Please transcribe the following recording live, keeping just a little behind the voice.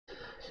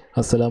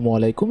আসসালামু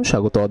আলাইকুম,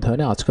 স্বাগত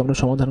অধ্যয়নে। আজকে আমরা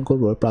সমাধান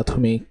করব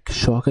প্রাথমিক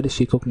সহকারী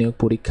শিক্ষক নিয়োগ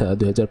পরীক্ষা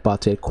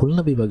 2005-এর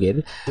খুলনা বিভাগের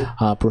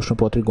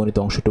প্রশ্নপত্রের গণিত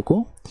অংশটুকু।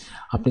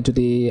 আপনি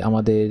যদি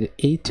আমাদের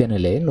এই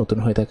চ্যানেলে নতুন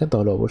হয়ে থাকেন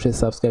তাহলে অবশ্যই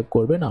সাবস্ক্রাইব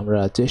করবেন। আমরা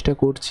চেষ্টা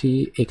করছি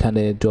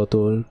এখানে যত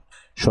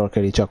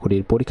সরকারি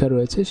চাকরির পরীক্ষা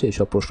রয়েছে সেই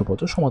সব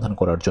প্রশ্নপত্র সমাধান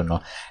করার জন্য।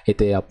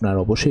 এতে আপনার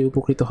অবশ্যই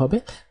উপকৃত হবে।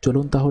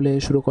 চলুন তাহলে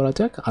শুরু করা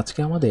যাক। আজকে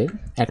আমাদের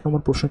 1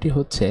 নম্বর প্রশ্নটি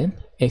হচ্ছে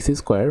x²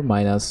 -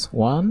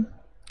 1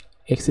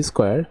 x²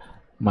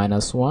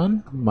 -1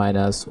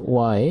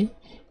 - y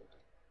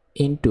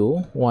into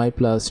y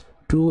plus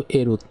 2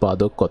 এর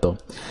উৎপাদক কত?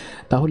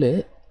 তাহলে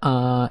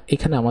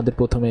এখানে আমাদের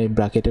প্রথমে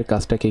ব্র্যাকেটের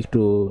কাজটাকে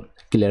একটু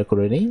ক্লিয়ার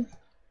করে নিই।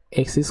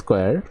 x²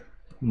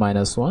 -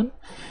 1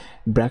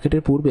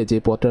 ব্র্যাকেটের পূর্বে যে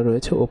পদটা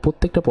রয়েছে ও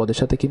প্রত্যেকটা পদের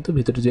সাথে কিন্তু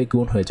ভিতরে যে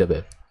গুণ হয়ে যাবে,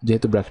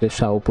 যেহেতু ব্র্যাকেটের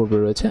পূর্বে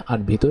রয়েছে। আর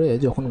ভিতরে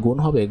যখন গুণ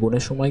হবে,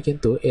 গুণের সময়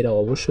কিন্তু এরা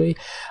অবশ্যই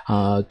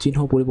চিহ্ন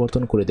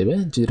পরিবর্তন করে দেবে।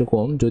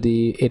 যেরকম যদি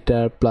এটা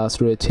প্লাস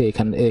রয়েছে,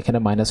 এখানে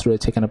মাইনাস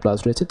রয়েছে, এখানে প্লাস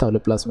রয়েছে, তাহলে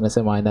প্লাস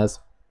মাইনাসে মাইনাস,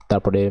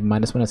 তারপরে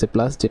মাইনাস মাইনাসে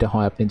প্লাস, যেটা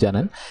হয় আপনি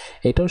জানেন।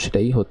 এটাও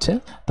সেটাই হচ্ছে।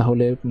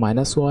 তাহলে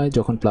 -y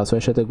যখন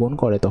 +y-এর সাথে গুণ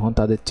করে তখন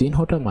তাদের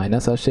চিহ্নটা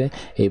মাইনাস আসে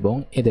এবং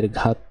এদের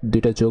ঘাত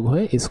দুইটা যোগ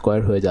হয়ে স্কোয়ার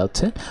হয়ে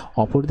যাচ্ছে।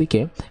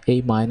 অপরদিকে এই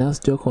মাইনাস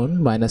যখন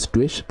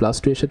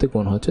 +2 এর সাথে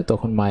গুণ হচ্ছে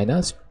তখন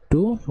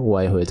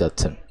 -2y হয়ে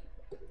যাচ্ছে।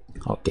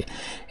 ওকে,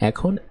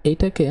 এখন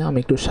এইটাকে আমি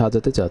একটু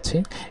সাজাতে চাচ্ছি।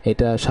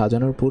 এটা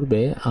সাজানোর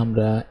পূর্বে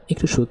আমরা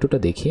একটু সূত্রটা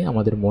দেখি,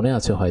 আমাদের মনে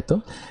আছে হয়তো।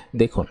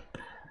 দেখুন,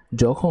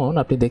 যখন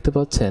আপনি দেখতে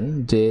পাচ্ছেন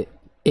যে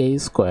a²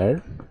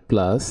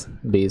 plus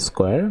b²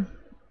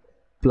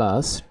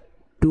 plus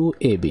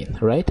 2ab,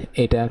 right?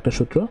 এটা একটা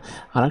সূত্র।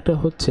 আর একটা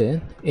হচ্ছে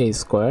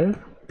a²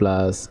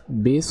 plus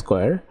b²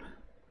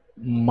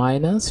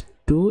 minus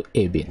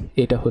 2ab,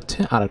 এটা হচ্ছে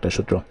আর একটা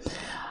সূত্র।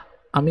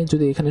 আমি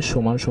যদি এখানে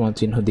সমান সমান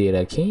চিহ্ন দিয়ে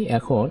রাখি,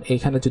 এখন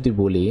এখানে যদি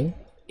বলি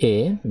a,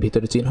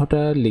 ভিতরে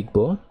চিহ্নটা লিখব,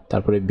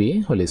 তারপরে b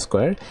হোল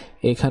স্কোয়ার।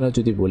 এখানেও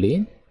যদি বলি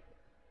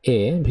a,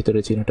 ভিতরে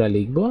চিহ্নটা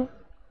লিখব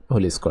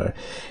হোল স্কোয়ার।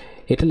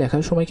 এটা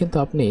লেখার সময় কিন্তু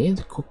আপনি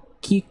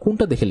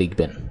কোনটা দেখে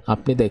লিখবেন?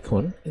 আপনি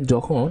দেখুন,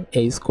 যখন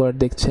a²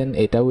 দেখছেন,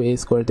 এটাও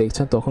a²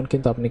 দেখছেন, তখন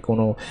কিন্তু আপনি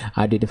কোনো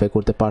আইডেন্টিফাই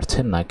করতে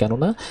পারছেন না,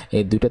 কেননা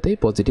এই দুইটাতেই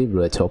পজিটিভ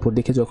রয়েছে।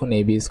 অপরদিকে যখন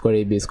ab²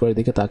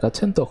 দিকে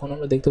তাকাচ্ছেন তখন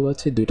আমরা দেখতে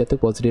পাচ্ছি দুইটাতে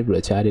পজিটিভ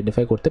রয়েছে,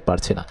 আইডেন্টিফাই করতে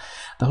পারছি না।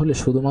 তাহলে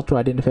শুধুমাত্র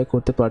আইডেন্টিফাই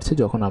করতে পারছি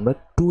যখন আমরা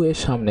 2 এর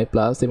সামনে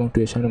প্লাস এবং 2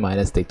 এর সামনে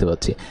মাইনাস দেখতে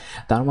পাচ্ছি।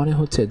 তার মানে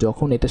হচ্ছে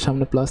যখন এটার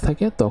সামনে প্লাস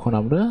থাকে তখন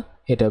আমরা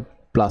এটা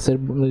প্লাসের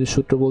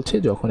সূত্র বলছি,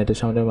 যখন এটার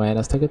সামনে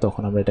মাইনাস থাকে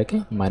তখন আমরা এটাকে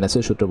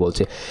মাইনাসের সূত্র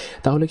বলছি।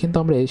 তাহলে কিন্তু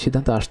আমরা এই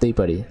সিদ্ধান্তে আসতেই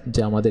পারি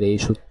যে আমাদের এই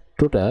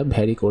সূত্রটা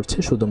ভ্যারি করছে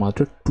শুধুমাত্র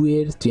 2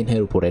 এর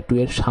চিহ্নের উপরে, 2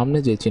 এর সামনে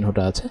যে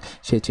চিহ্নটা আছে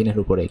সেই চিহ্নের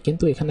উপরে।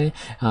 কিন্তু এখানে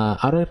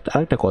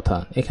আরেকটা কথা,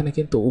 এখানে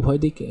কিন্তু উভয়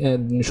দিক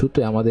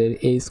সূত্রে আমাদের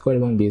a²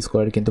 এবং b²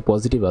 কিন্তু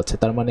পজিটিভ আছে।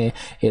 তার মানে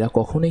এরা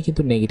কখনোই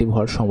কিন্তু নেগেটিভ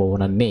হওয়ার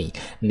সম্ভাবনা নেই।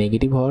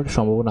 নেগেটিভ হওয়ার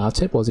সম্ভাবনা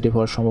আছে, পজিটিভ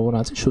হওয়ার সম্ভাবনা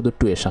আছে শুধু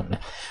 2 এর সামনে।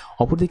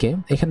 অপরদিকে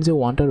এখানে যে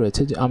 1টা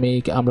রয়েছে,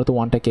 আমরা তো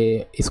 1টাকে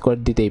স্কোয়ার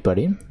দিতেই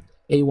পারি।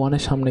 এই 1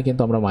 এর সামনে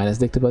কিন্তু আমরা মাইনাস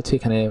দেখতে পাচ্ছি,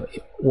 এখানে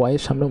y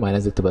এর সামনেও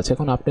মাইনাস দেখতে পাচ্ছি।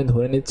 এখন আপনি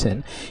ধরে নিচ্ছেন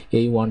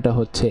এই 1টা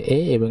হচ্ছে a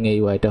এবং এই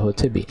yটা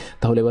হচ্ছে b।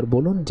 তাহলে এবার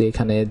বলুন যে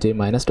এখানে যে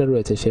মাইনাসটা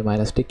রয়েছে সেই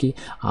মাইনাসটা কি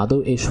আদৌ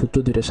এই সূত্র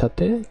দুটোর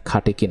সাথে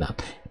খাটে কিনা?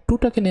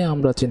 2টাকে নিয়ে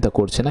আমরা চিন্তা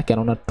করছি না,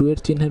 কেননা 2 এর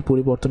চিহ্নের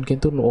পরিবর্তন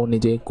কিন্তু ও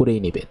নিজে করেই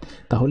নেবে।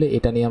 তাহলে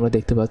এটা নিয়ে আমরা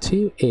দেখতে পাচ্ছি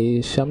a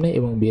এর সামনে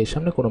এবং b এর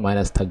সামনে কোনো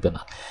মাইনাস থাকবে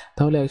না।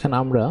 তাহলে এখানে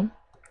আমরা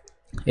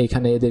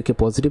এইখানে এদেরকে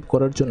পজিটিভ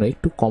করার জন্য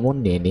একটু কমন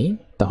নিয়ে নিই।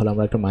 তাহলে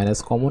আমরা একটা মাইনাস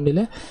কমন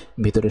নিলে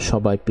ভিতরে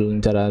সবাই,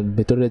 যারা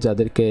ভিতরে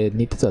যাদেরকে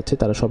নিতে চাচ্ছে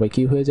তারা সবাই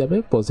কি হয়ে যাবে?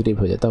 পজিটিভ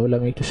হয়ে যায়। তাহলে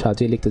আমি একটু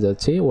সাজিয়ে লিখতে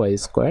যাচ্ছি y²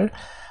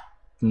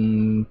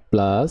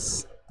 প্লাস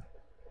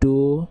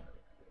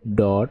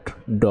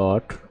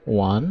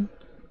 2.1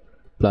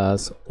 প্লাস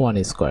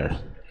 1²।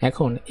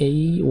 এখন এই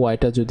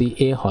yটা যদি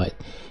a হয়,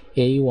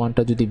 এই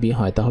 1টা যদি b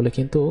হয়, তাহলে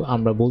কিন্তু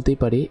আমরা বলতেই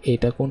পারি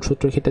এটা কোন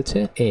সূত্র খেটেছে?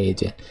 এই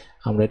যে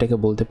আমরা এটাকে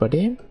বলতে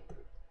পারি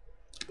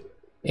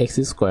x²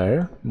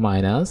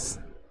 minus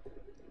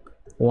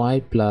y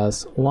plus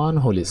 1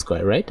 whole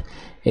square, right?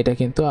 এটা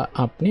কিন্তু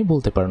আপনি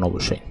বলতে পারেন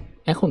অবশ্যই।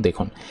 এখন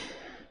দেখুন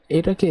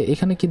এটাকে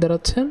এখানে কি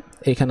দাঁড়াচ্ছে,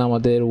 এখানে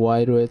আমাদের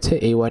y রয়েছে,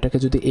 এই yটাকে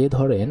যদি a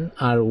ধরেন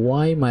আর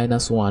y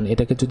মাইনাস 1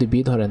 এটাকে যদি b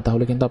ধরেন,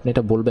 তাহলে কিন্তু আপনি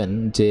এটা বলবেন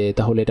যে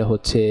তাহলে এটা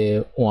হচ্ছে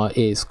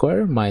a²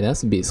 minus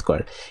b²।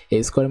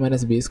 a²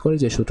 minus b²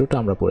 যে সূত্রটা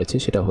আমরা পড়েছি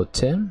সেটা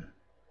হচ্ছে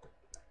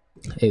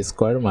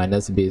a²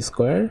 minus b²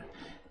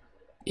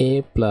 a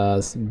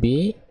plus b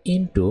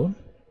into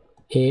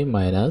a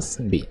minus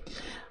b।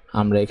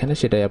 আমরা এখানে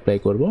সেটাই অ্যাপ্লাই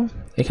করব।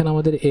 এখানে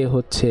আমাদের a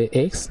হচ্ছে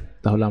x,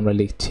 তাহলে আমরা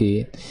লিখছি,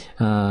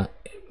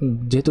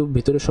 যেহেতু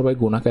ভিতরে সবাই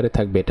গুণাকারে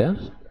থাকবে এটা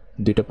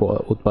দুইটা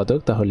উৎপাদক,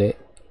 তাহলে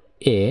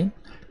a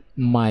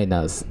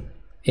মাইনাস,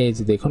 এই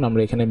যে দেখুন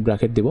আমরা এখানে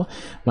ব্র্যাকেট দিব,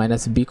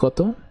 মাইনাস b কত?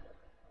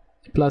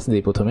 প্লাস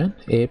দিই প্রথমে,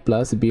 a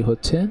প্লাস b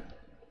হচ্ছে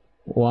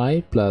y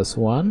প্লাস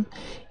 1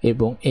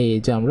 এবং এই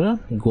যে আমরা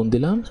গুণ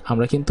দিলাম।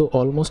 আমরা কিন্তু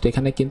অলমোস্ট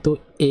এখানে কিন্তু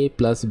a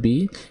প্লাস b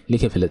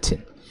লিখে ফেলেছি।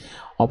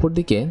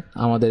 অপরদিকে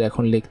আমাদের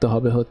এখন লিখতে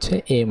হবে হচ্ছে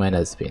a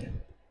minus b।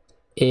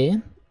 a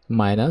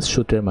minus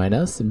সূত্রের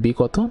মাইনাস বি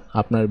কত,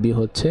 আপনার বি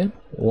হচ্ছে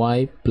y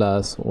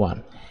প্লাস 1।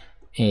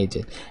 এই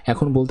যে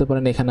এখন বলতে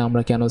পারেন এখানে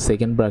আমরা কেন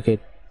সেকেন্ড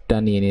ব্র্যাকেটটা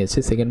নিয়েছি।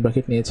 সেকেন্ড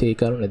ব্র্যাকেট নিয়েছি এই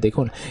কারণে,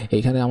 দেখুন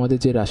এইখানে আমাদের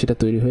যে রাশিটা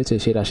তৈরি হয়েছে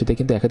সেই রাশিতে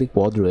কিন্তু একাধিক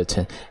পদ রয়েছে।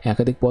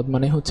 একাধিক পদ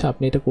মানে হচ্ছে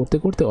আপনি এটা করতে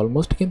করতে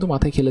অলমোস্ট কিন্তু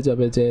মাথায় খেলে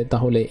যাবে যে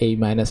তাহলে এই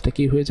মাইনাসটা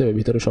কি হয়ে যাবে,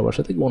 ভিতরে সবার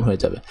সাথে গুণ হয়ে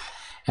যাবে।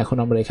 এখন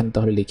আমরা এখানে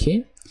তাহলে লিখি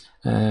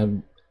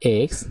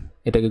এক্স,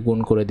 এটাকে গুণ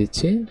করে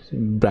দিচ্ছি,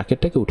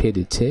 ব্র্যাকেটটাকে উঠিয়ে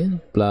দিচ্ছে,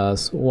 প্লাস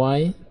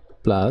ওয়াই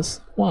প্লাস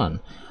 1।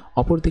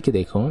 অপরদিকে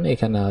দেখুন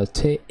এখানে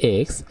আছে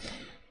এক্স,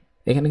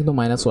 এখানে কিন্তু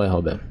মাইনাস ওয়াই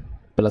হবে,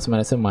 প্লাস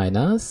মাইনাসে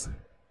মাইনাস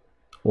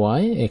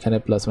ওয়াই, এখানে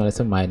প্লাস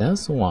মাইনাসে মাইনাস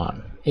 1।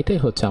 এটাই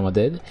হচ্ছে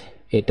আমাদের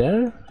এটার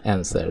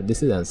অ্যান্সার, দিস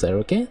ইজ অ্যান্সার।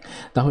 ওকে,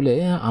 তাহলে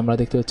আমরা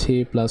দেখতে পাচ্ছি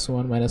প্লাস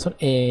 1 মাইনাস 1,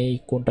 এই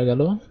কোনটা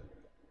গেল,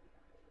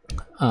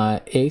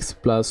 এক্স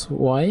প্লাস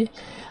ওয়াই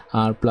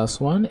আর plus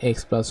 1,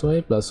 x plus Y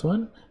plus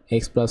 1,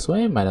 x plus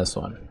Y minus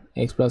 1,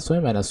 x plus Y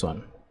minus 1,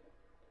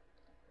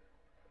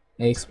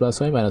 x plus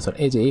Y minus 1।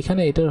 এই যে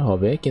এখানে এটার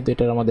হবে, কিন্তু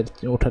এটার আমাদের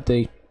ওঠাতে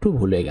একটু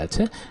ভুল হয়ে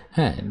গেছে।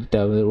 হ্যাঁ, এটা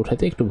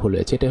ওঠাতে একটু ভুল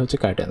হয়েছে, এটাই হচ্ছে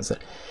কারেক্ট অ্যান্সার।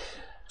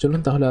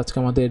 চলুন তাহলে আজকে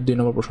আমাদের 2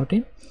 নম্বর প্রশ্নটি।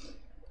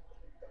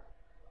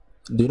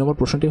 2 নম্বর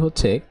প্রশ্নটি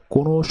হচ্ছে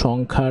কোনো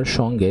সংখ্যার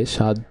সঙ্গে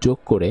 7 যোগ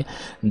করে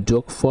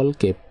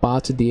যোগফলকে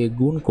 5 দিয়ে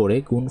গুণ করে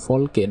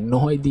গুণফলকে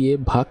 9 দিয়ে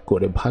ভাগ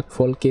করে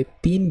ভাগফলকে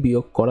 3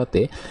 বিয়োগ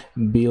করাতে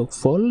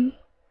বিয়োগফল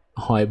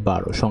হয়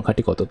 12,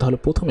 সংখ্যাটি কত? তাহলে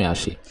প্রথমে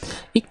আসি,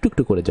 একটু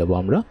একটু করে যাব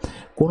আমরা।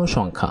 কোনো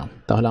সংখ্যা,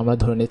 তাহলে আমরা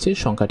ধরে নিচ্ছি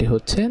সংখ্যাটি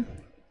হচ্ছে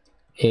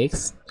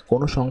এক্স,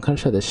 কোনো সংখ্যার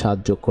সাথে 7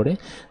 যোগ করে,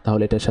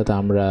 তাহলে এটার সাথে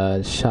আমরা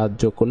 7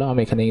 যোগ করলাম,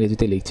 আমি এখানে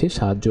ইংরেজিতে লিখছি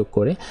 7 যোগ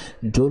করে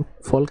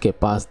যোগফলকে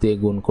 5 দিয়ে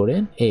গুণ করে,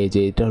 এই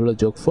যে এটা হলো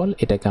যোগফল,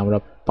 এটাকে আমরা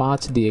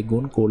 5 দিয়ে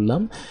গুণ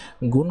করলাম,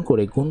 গুণ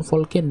করে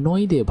গুণফলকে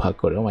 9 দিয়ে ভাগ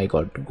করে, ও মাই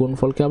গড,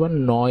 গুণফলকে আবার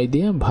 9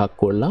 দিয়ে ভাগ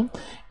করলাম,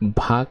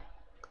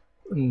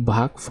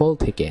 ভাগফল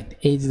থেকে,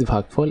 এই যে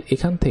ভাগফল,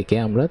 এখান থেকে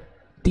আমরা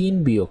 3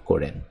 বিয়োগ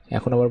করে,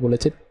 এখন আবার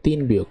বলেছে 3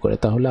 বিয়োগ করে,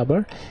 তাহলে আবার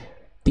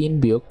 3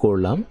 বিয়োগ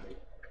করলাম,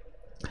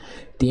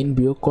 3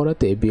 বিয়োগ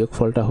করাতে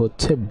বিয়োগফলটা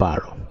হচ্ছে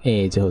 12,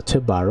 এই যে হচ্ছে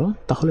 12।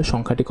 তাহলে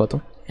সংখ্যাটি কত?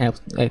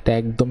 এটা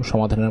একদম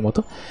সমাধানের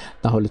মতো।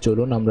 তাহলে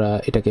চলুন আমরা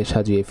এটাকে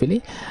সাজিয়ে ফেলি।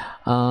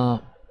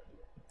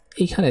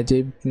 এখানে যে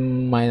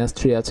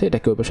 -3 আছে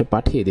এটাকে ওই পাশে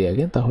পাঠিয়ে দিই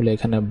আগে, তাহলে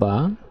এখানে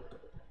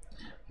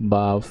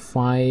বা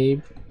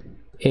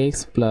 5x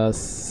plus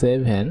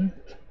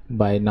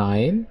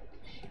 7/9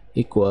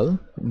 equal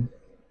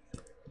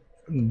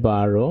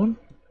 12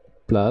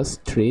 plus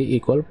 3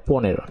 equal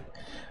 15।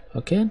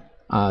 ওকে,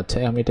 আচ্ছা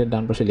আমি এটা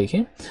ডান পাশে লিখি।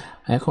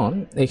 এখন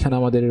এখানে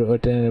আমাদের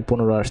ওইটা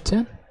 15 আসছে,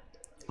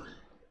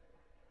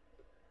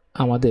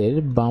 আমাদের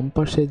বাম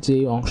পাশে যে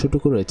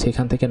অংশটুকু রয়েছে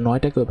এখান থেকে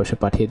 9টাকে ওই পাশে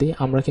পাঠিয়ে দিই।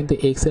 আমরা কিন্তু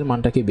x এর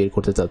মানটাকে বের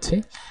করতে চাচ্ছি,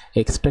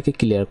 xটাকে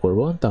ক্লিয়ার করব,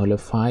 তাহলে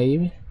 5,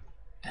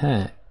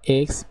 হ্যাঁ,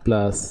 x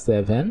প্লাস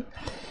 7,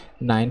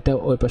 9টা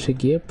ওই পাশে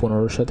গিয়ে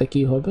 15-র সাথে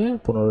কি হবে,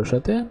 15-র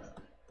সাথে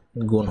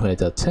গুণ হয়ে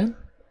যাচ্ছে।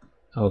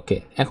 ওকে,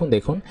 এখন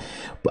দেখুন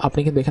আপনি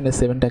কিন্তু এখানে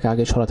 7টাকে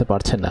আগে সরাতে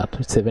পারছেন না,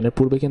 7-এর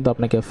পূর্বে কিন্তু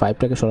আপনাকে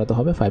 5টাকে সরাতে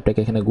হবে, 5টাকে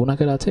এখানে গুণ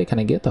আকারে আছে,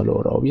 এখানে গিয়ে তাহলে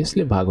ওরা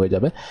অবভিয়াসলি ভাগ হয়ে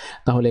যাবে।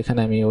 তাহলে এখানে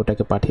আমি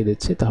ওটাকে পাঠিয়ে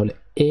দিচ্ছি, তাহলে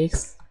x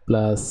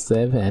প্লাস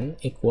 7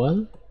 ইকুয়াল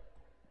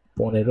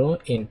 15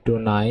 ইন্টু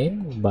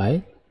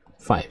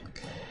 9/5।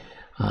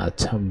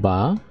 আচ্ছা, বা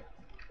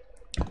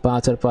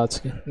 5 আর 5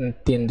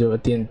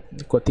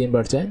 3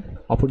 বার যায়,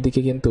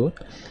 অপরদিকে কিন্তু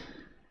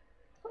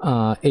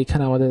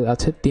এইখানে আমাদের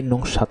আছে 3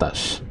 নং 27,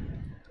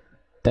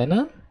 তাই না?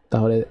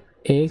 তাহলে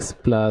x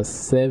প্লাস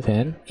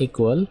 7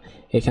 ইকুয়াল,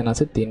 এখানে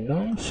আছে 3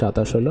 নং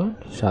 27 হলো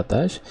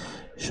 27,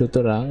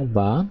 সুতরাং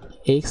বা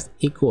x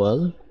ইকুয়াল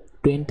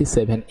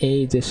 27, এই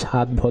যে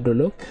 7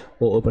 ভদ্রলোক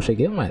ও ওপাশে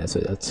গিয়ে মাইনাস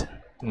হয়ে যাচ্ছে,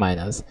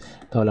 মাইনাস।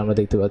 তাহলে আমরা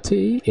দেখতে পাচ্ছি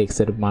x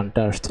এর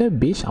মানটা আসছে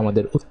 20,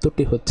 আমাদের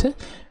উত্তরটি হচ্ছে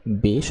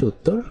 20,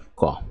 উত্তর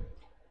ক।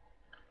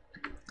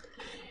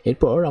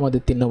 এরপর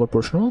আমাদের 3 নম্বর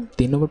প্রশ্ন।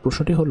 3 নম্বর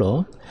প্রশ্নটি হলো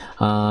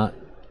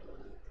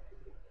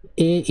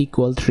a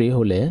ইকুয়াল 3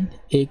 হলে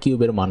a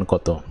কিউবের মান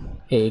কত?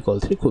 a ইকুয়াল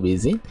 3, খুব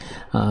ইজি,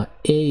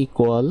 a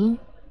ইকুয়াল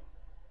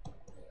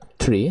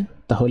 3,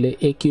 তাহলে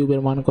a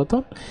কিউবের মান কত?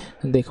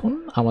 দেখুন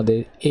আমাদের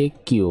a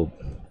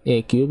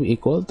কিউব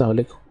ইকুয়াল,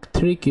 তাহলে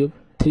 3 কিউব,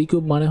 3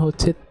 কিউব মানে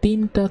হচ্ছে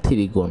 3টা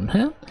 3 গুণ,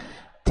 হ্যাঁ,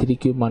 3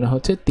 কিউব মানে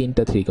হচ্ছে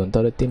 3টা 3 গুণ,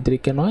 তাহলে 3 3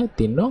 9,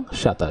 3 নং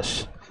 27,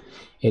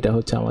 এটা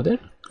হচ্ছে আমাদের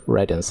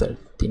রাইট অ্যান্সার,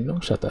 3 নং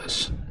 27।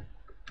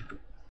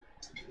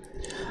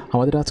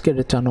 আমাদের আজকের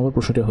 4 নম্বর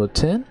প্রশ্নটি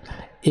হচ্ছে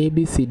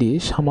ABCD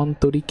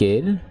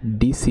সামান্তরিকের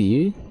ডিসি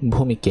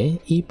ভূমিকে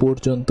ই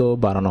পর্যন্ত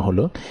বাড়ানো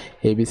হলো,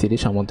 ABCD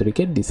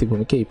সামান্তরিকের ডিসি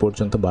ভূমিকে ই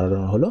পর্যন্ত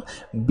বাড়ানো হলো,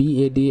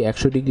 BAD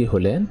 100 ডিগ্রি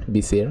হলে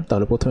BC এর,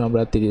 তাহলে প্রথমে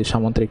আমরা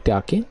সামান্তরিকটি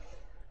আঁকি।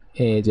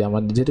 এই যে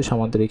আমাদের যেহেতু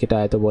সামান্তরিক, এটা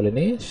আয়ত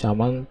বলেনি,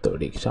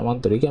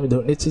 সামান্তরিক আমি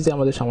ধরে নিচ্ছি যে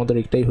আমাদের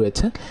সামান্তরিকটাই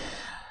হয়েছে।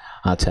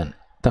 আচ্ছা,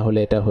 তাহলে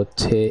এটা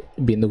হচ্ছে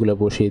বিন্দুগুলো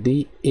বসিয়ে দিই,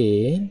 A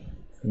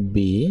B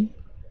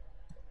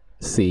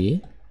C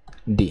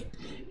D,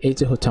 এই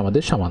যে হচ্ছে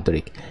আমাদের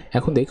সামান্তরিক।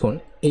 এখন দেখুন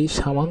এই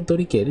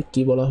সামান্তরিকের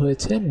কি বলা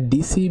হয়েছে,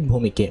 ডিসি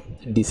ভূমিকে,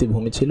 ডিসি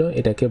ভূমি ছিল,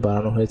 এটাকে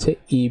বাড়ানো হয়েছে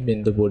ই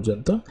বিন্দু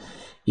পর্যন্ত,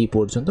 ই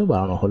পর্যন্ত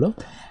বাড়ানো হলো।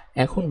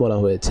 এখন বলা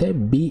হয়েছে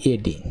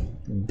বিএডি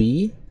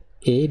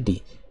বিএডি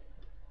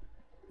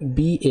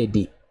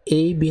বিএডি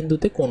এই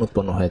বিন্দুতে কোণ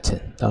উৎপন্ন হয়েছে,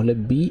 তাহলে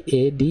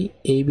বিএডি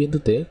এই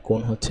বিন্দুতে কোণ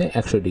হচ্ছে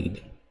 100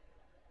 ডিগ্রি।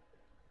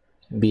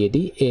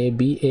 বিএডি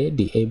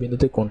বিএডি এই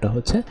বিন্দুতে কোণটা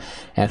হচ্ছে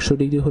 100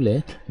 ডিগ্রি হলে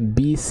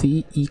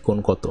বিসিই কোণ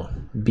কত?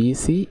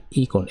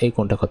 বিসিই কোণ এই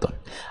কোণটা কত?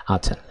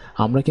 আচ্ছা,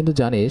 আমরা কিন্তু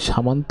জানি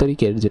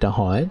সামান্তরিকের যেটা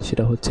হয়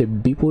সেটা হচ্ছে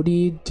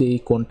বিপরীত যেই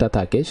কোণটা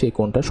থাকে সেই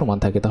কোণটা সমান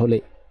থাকে, তাহলে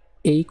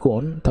এই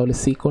কোণ, তাহলে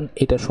সি কোণ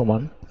এটা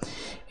সমান,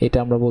 এটা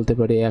আমরা বলতে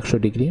পারি 100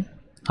 ডিগ্রি।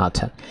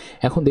 আচ্ছা,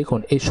 এখন দেখুন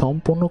এই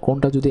সম্পূর্ণ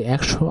কোণটা যদি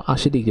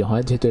 180 ডিগ্রি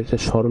হয়, যেহেতু এটা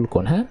সরল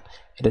কোণ, হ্যাঁ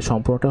এটা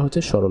সম্পূর্ণটা হচ্ছে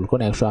সরল কোণ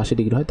 180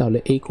 ডিগ্রি হয়, তাহলে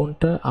এই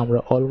কোণটা আমরা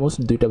অলমোস্ট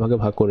দুইটা ভাগে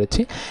ভাগ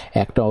করেছি,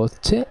 একটা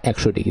হচ্ছে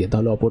 100 ডিগ্রি,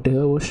 তাহলে অপরটি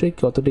অবশ্যই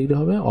কত ডিগ্রি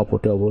হবে?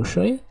 অপরটি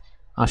অবশ্যই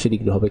 80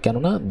 ডিগ্রি হবে,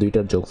 কেননা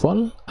দুইটার যোগফল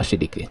 80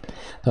 ডিগ্রি।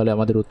 তাহলে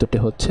আমাদের উত্তরটি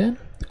হচ্ছে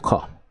খ।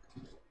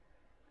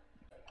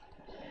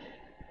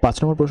 5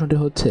 নম্বর প্রশ্নটি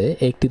হচ্ছে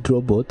একটি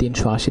দ্রব্য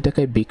 380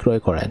 টাকায়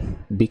বিক্রয় করেন,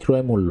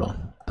 বিক্রয় মূল্য,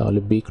 তাহলে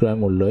বিক্রয়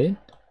মূল্যে,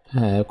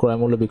 হ্যাঁ ক্রয়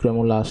মূল্য বিক্রয়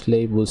মূল্য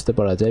আসলেই বুঝতে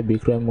পারা যায়,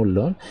 বিক্রয় মূল্য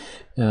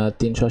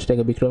 380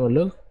 টাকা বিক্রয় মূল্য,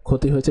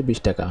 ক্ষতি হয়েছে 20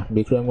 টাকা,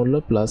 বিক্রয় মূল্য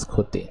প্লাস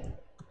ক্ষতি,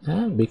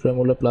 হ্যাঁ বিক্রয়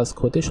মূল্য প্লাস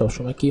ক্ষতি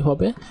সবসময় কি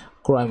হবে?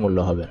 ক্রয় মূল্য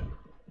হবে,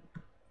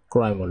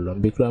 ক্রয় মূল্য,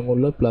 বিক্রয়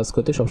মূল্য প্লাস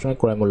ক্ষতি সবসময়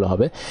ক্রয় মূল্য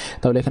হবে।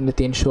 তাহলে এখানে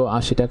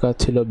 380 টাকা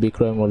ছিল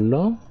বিক্রয় মূল্য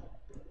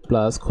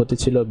প্লাস ক্ষতি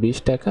ছিল 20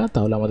 টাকা,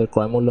 তাহলে আমাদের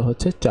ক্রয় মূল্য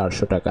হচ্ছে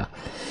 400 টাকা।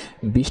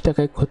 20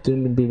 টাকায় ক্ষতি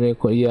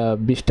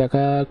 20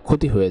 টাকা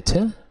ক্ষতি হয়েছে,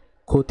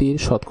 ক্ষতির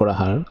শতকরা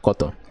হার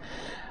কত?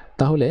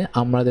 তাহলে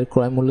আমাদের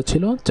ক্রয় মূল্য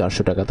ছিল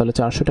 400 টাকা, তাহলে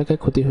 400 টাকায়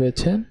ক্ষতি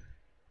হয়েছে,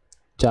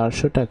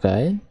 400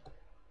 টাকায়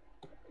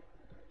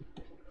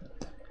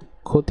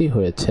ক্ষতি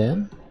হয়েছে,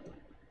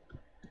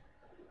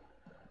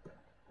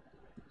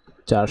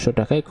 400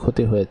 টাকায়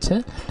ক্ষতি হয়েছে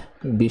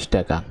 20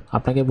 টাকা।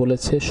 আপনাকে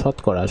বলেছে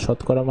শতকরা,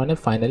 শতকরা মানে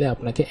ফাইনালি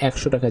আপনাকে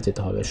 100 টাকায়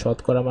যেতে হবে,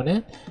 শতকরা মানে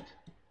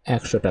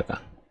 100 টাকা।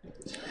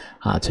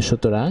 আচ্ছা,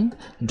 সুতরাং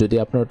যদি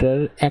আপনার ওটার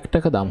 1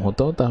 টাকা দাম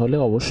হতো তাহলে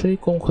অবশ্যই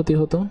কম ক্ষতি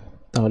হতো,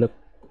 তাহলে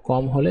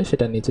কম হলে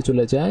সেটা নিচে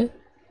চলে যায়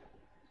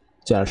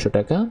 400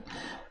 টাকা,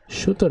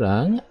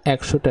 সুতরাং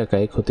 100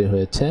 টাকায় ক্ষতি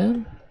হয়েছে,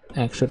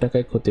 100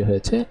 টাকায় ক্ষতি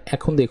হয়েছে।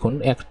 এখন দেখুন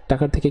 1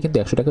 টাকার থেকে কিন্তু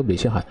 100 টাকা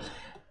বেশি হয়,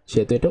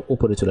 সেহেতু এটা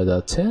উপরে চলে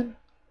যাচ্ছে,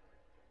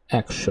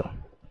 100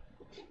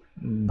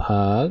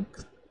 ভাগ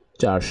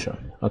 400,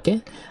 ওকে।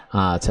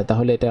 আচ্ছা,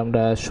 তাহলে এটা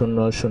আমরা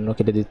 0 0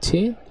 কেটে দিচ্ছি,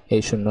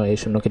 এই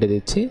 0 কেটে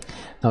দিচ্ছি,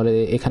 তাহলে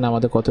এখানে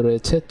আমাদের কত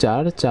রয়েছে?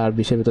 4 4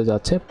 20-এর ভিতরে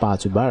যাচ্ছে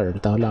 5 বার,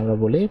 তাহলে আমরা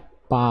বলি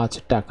 5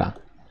 টাকা,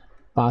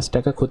 5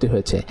 টাকা ক্ষতি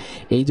হয়েছে।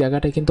 এই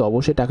জায়গাটা কিন্তু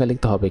অবশ্যই টাকা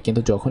লিখতে হবে,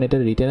 কিন্তু যখন এটা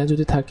রিটেনে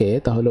যদি থাকে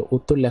তাহলে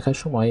উত্তর লেখার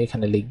সময়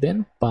এখানে লিখবেন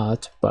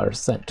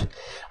 5%,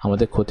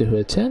 আমাদের ক্ষতি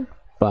হয়েছে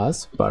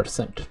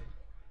 5%।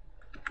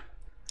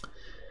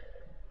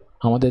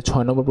 আমাদের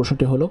 6 নম্বর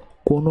প্রশ্নটি হলো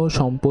কোনো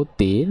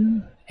সম্পত্তির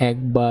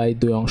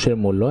 1/2 অংশের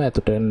মূল্য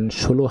এতটা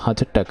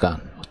 16,000 টাকা,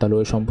 তাহলে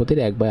ওই সম্পত্তির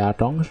 1/8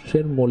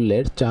 অংশের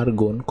মূল্যের 4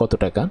 গুণ কত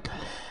টাকা?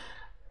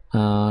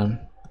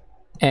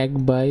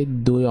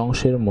 1/2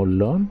 অংশের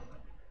মূল্য,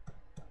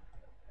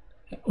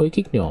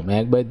 ঐকিক নিয়ম,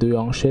 1/2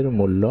 অংশের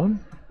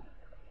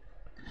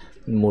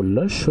মূল্য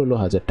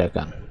 16,000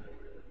 টাকা,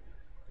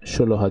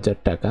 16,000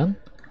 টাকা,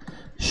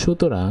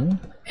 সুতরাং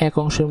 1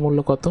 অংশের মূল্য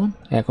কত?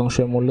 1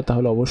 অংশের মূল্য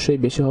তাহলে অবশ্যই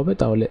বেশি হবে,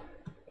 তাহলে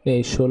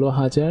এই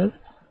 16,000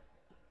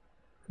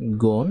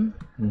 গুণ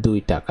 2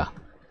 টাকা,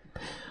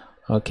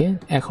 ওকে।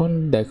 এখন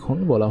দেখুন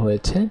বলা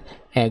হয়েছে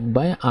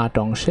 1/8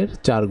 অংশের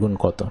 4 গুণ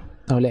কত,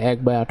 তাহলে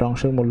 1/8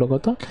 অংশের মূল্য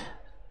কত?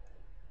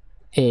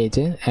 এই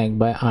যে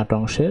 1/8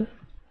 অংশের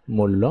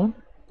মূল্য,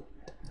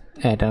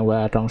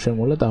 1/8 অংশের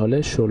মূল্য, তাহলে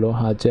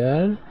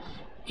 16,000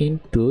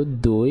 ইন্টু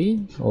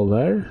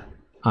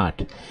 2/8,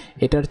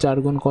 এটার 4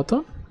 গুণ কত?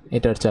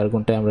 এটার 4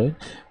 গুণটাই আমরা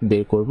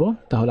বের করব,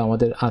 তাহলে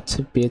আমাদের আছে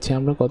পেয়েছি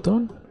আমরা কত?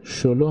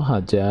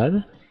 16,000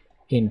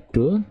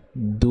 ইন্টু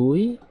 2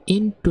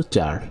 ইন্টু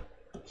 4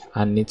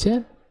 আর নিচে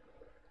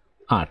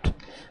 8,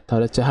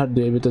 তাহলে 4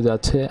 2-এর ভিতরে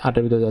যাচ্ছে,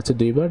 8-এর ভিতরে যাচ্ছে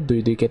 2 বার, 2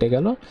 2 কেটে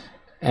গেল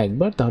 1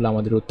 বার, তাহলে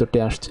আমাদের উত্তরটি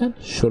আসছে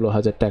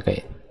 16,000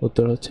 টাকায়,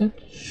 উত্তর হচ্ছে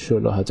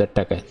 16,000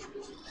 টাকায়,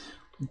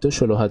 উত্তর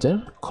 16,000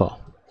 খ।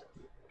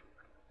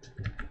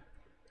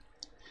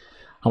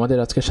 আমাদের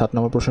আজকে 7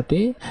 নম্বর প্রশ্নটি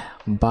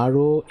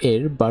 12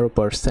 এর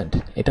 12%,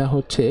 এটা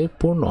হচ্ছে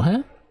পূর্ণ,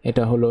 হ্যাঁ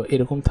এটা হলো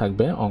এরকম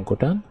থাকবে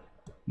অঙ্কটা,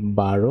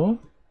 12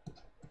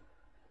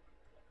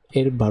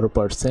 এর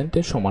 12%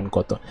 এর সমান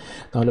কত?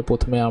 তাহলে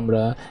প্রথমে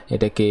আমরা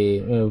এটাকে,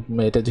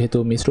 এটা যেহেতু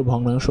মিশ্র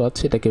ভগ্নাংশ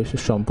আছে এটাকে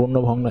সম্পূর্ণ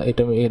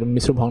এটা এর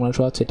মিশ্র ভগ্নাংশ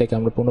আছে এটাকে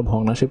আমরা পূর্ণ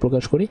ভগ্নাংশে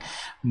প্রকাশ করি,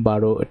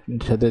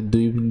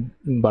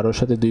 12-এর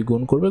সাথে 2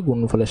 গুণ করবে,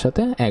 গুণফলের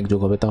সাথে 1 যোগ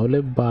হবে, তাহলে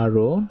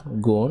 12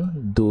 গুণ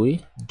 2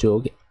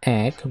 যোগ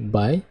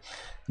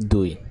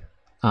 1/2।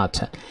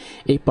 আচ্ছা,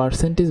 এই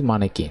পার্সেন্টেজ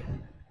মানে কি?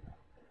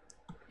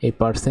 এই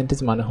পার্সেন্টেজ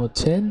মানে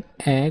হচ্ছে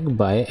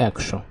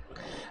 1/100,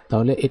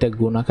 তাহলে এটা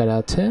গুণ আকারে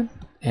আছে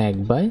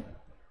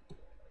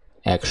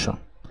 1/100।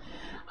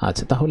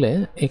 আচ্ছা, তাহলে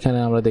এখানে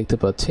আমরা দেখতে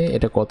পাচ্ছি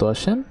এটা কত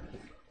আসে,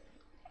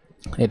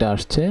 এটা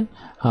আসছে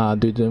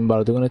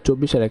 12 দুগুণে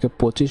 24 আর 1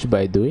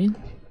 25/2,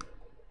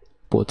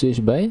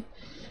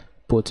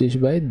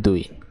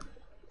 25/2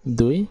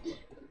 2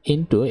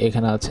 ইন্টু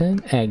এখানে আছে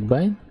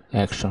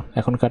 1/100।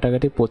 এখন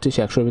কাটাকাটি 25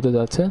 100-র ভিতরে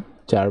যাচ্ছে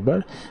 4 বার,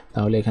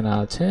 তাহলে এখানে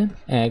আছে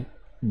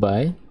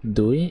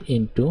 1/2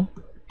 ইন্টু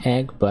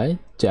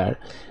 1/4।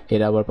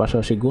 এর আবার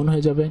পাশাপাশি গুণ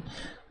হয়ে যাবে,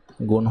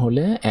 গুণ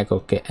হলে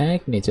এককে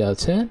 1, নিচে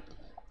আছে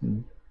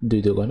 2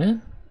 দুগুণে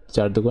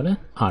 4 দুগুণে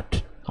 8।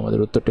 আমাদের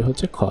উত্তরটি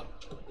হচ্ছে খ।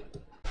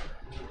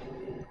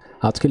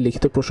 আজকের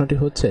লিখিত প্রশ্নটি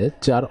হচ্ছে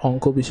 4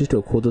 অঙ্ক বিশিষ্ট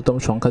ক্ষুদ্রতম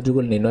সংখ্যা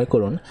যুগল নির্ণয়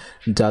করুন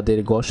যাদের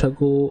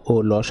গসাগু ও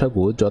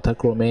লসাগু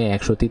যথাক্রমে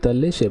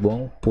 143 এবং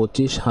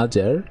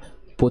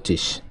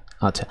 25,025।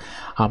 আচ্ছা,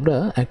 আমরা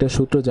একটা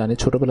সূত্র জানি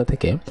ছোটবেলা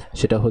থেকে,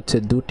 সেটা হচ্ছে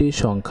দুটি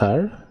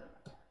সংখ্যার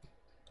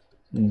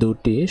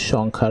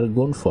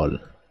গুণফল,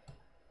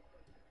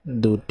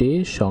 দুটি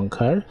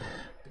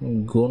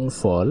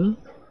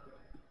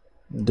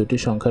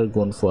সংখ্যার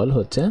গুণফল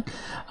হচ্ছে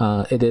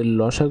এদের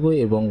লসাগু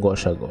এবং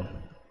গসাগু,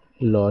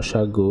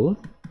 লসাগু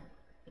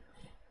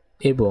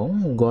এবং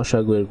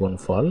গসাগুয়ের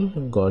গুণফল,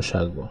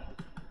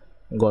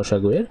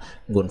 গসাগুয়ের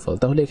গুণফল।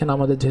 তাহলে এখানে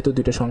আমাদের যেহেতু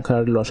দুটো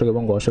সংখ্যার লসাগু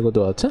এবং গসাগু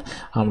দেওয়া আছে,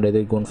 আমরা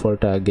এদের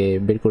গুণফলটা আগে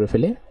বের করে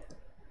ফেলি।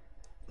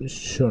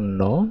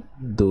 0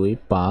 2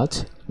 5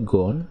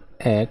 গুণ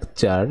 1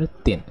 4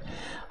 3।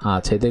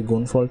 আচ্ছা, এদের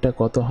গুণফলটা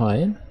কত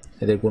হয়?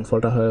 এদের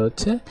গুণফলটা হয়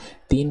হচ্ছে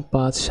 3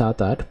 5 7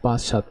 8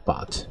 5 7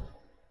 5,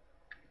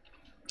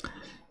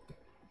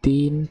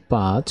 3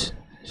 5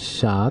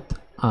 7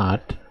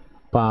 8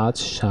 5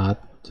 7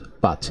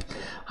 5।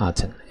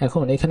 আচ্ছা,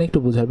 এখন এখানে একটু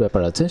বোঝার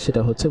ব্যাপার আছে,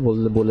 সেটা হচ্ছে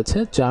বলেছে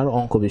 4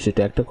 অঙ্ক বিশিষ্ট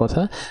একটা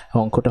কথা,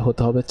 অঙ্কটা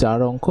হতে হবে 4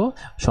 অঙ্ক,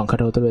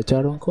 সংখ্যাটা হতে হবে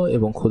 4 অঙ্ক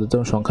এবং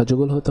ক্ষুদ্রতম সংখ্যা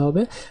যুগল হতে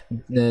হবে।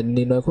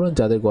 নির্ণয় করুন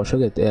যাদের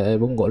গসাগু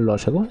এবং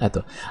লসাগু এত।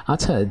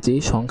 আচ্ছা,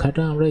 যেই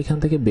সংখ্যাটা আমরা এখান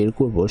থেকে বের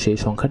করব সেই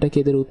সংখ্যাটা কি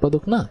এদের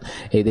উৎপাদক না?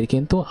 এদের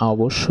কিন্তু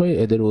অবশ্যই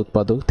এদের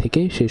উৎপাদক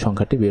থেকেই সেই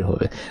সংখ্যাটি বের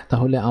হবে।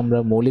 তাহলে আমরা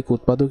মৌলিক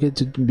উৎপাদকের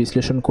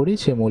বিশ্লেষণ করি,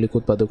 সেই মৌলিক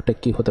উৎপাদকটা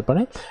কি হতে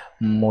পারে?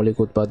 মৌলিক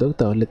উৎপাদক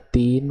তাহলে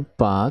 3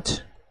 5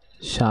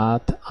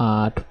 7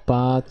 8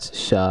 5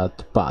 7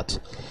 5।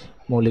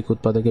 মৌলিক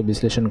উৎপাদকের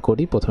বিশ্লেষণ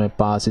করি, প্রথমে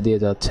 5 দিয়ে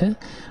যাচ্ছে,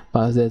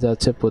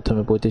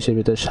 প্রথমে 35-এর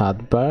ভিতরে 7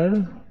 বার,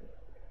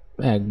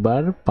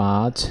 একবার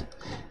 5,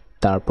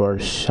 তারপর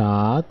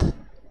 7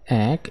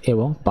 1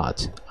 এবং 5,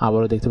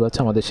 আবারও দেখতে পাচ্ছি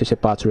আমাদের শেষে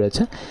 5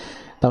 রয়েছে,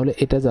 তাহলে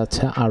এটা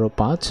যাচ্ছে আরও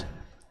 5,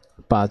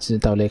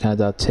 তাহলে এখানে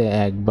যাচ্ছে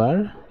একবার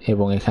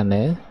এবং এখানে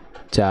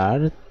 4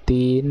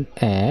 3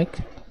 1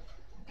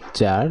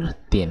 4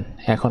 3।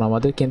 এখন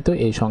আমাদের কিন্তু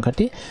এই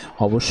সংখ্যাটি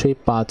অবশ্যই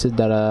 5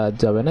 দ্বারা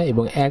যাবে না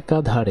এবং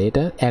একাধারে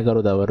এটা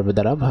 11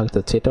 দ্বারা ভাগ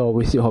যাচ্ছে। এটা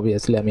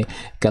অবভিয়াসলি আমি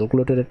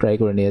ক্যালকুলেটরে ট্রাই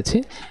করে নিয়েছি,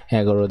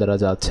 11 দ্বারা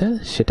যাচ্ছে,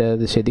 সেটা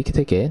সেদিক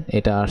থেকে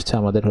এটা আসছে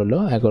আমাদের হলো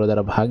 11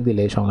 দ্বারা ভাগ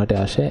দিলে এই সংখ্যাটি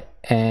আসে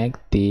 1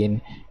 3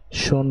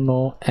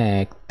 0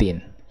 1 3।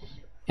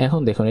 এখন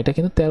দেখুন এটা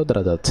কিন্তু 13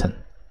 দ্বারা যাচ্ছে,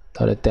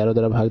 তাহলে 13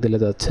 দ্বারা ভাগ দিলে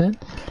যাচ্ছে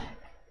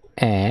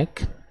 1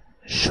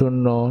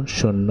 0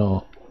 0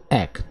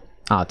 1।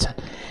 আচ্ছা,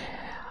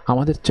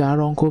 আমাদের 4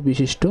 অঙ্ক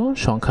বিশিষ্ট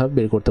সংখ্যা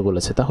বের করতে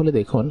বলেছে, তাহলে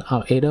দেখুন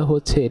এরা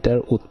হচ্ছে এটার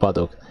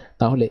উৎপাদক।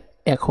 তাহলে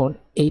এখন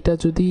এইটা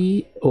যদি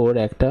ওর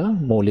একটা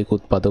মৌলিক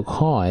উৎপাদক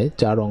হয়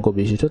 4 অঙ্ক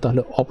বিশিষ্ট,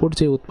 তাহলে অপর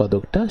যে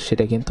উৎপাদকটা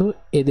সেটা কিন্তু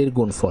এদের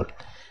গুণফল,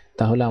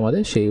 তাহলে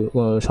আমাদের সেই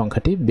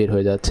সংখ্যাটি বের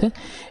হয়ে যাচ্ছে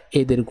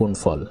এদের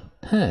গুণফল।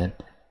 হ্যাঁ,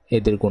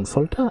 এদের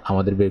গুণফলটা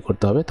আমাদের বের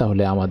করতে হবে।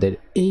 তাহলে আমাদের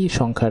এই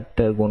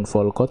সংখ্যাটার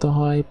গুণফল কত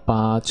হয়?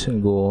 5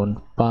 গুণ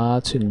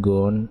 5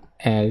 গুণ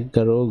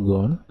 11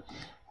 গুণ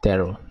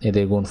 13।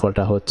 এদের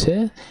গুণফলটা হচ্ছে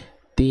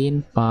 3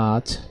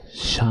 5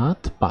 7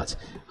 5।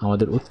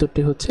 আমাদের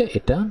উত্তরটি হচ্ছে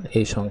এটা,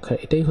 এই সংখ্যা,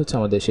 এটাই হচ্ছে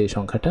আমাদের সেই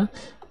সংখ্যাটা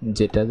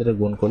যেটা দ্বারা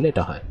গুণ করলে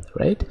এটা হয়,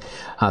 রাইট?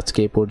 আজকে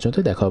এই পর্যন্ত,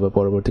 দেখা হবে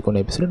পরবর্তী কোনো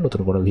এপিসোডে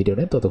নতুন কোনো ভিডিও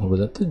নিয়ে। ততক্ষণ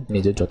পর্যন্ত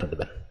নিজের যত্ন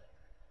নেবেন।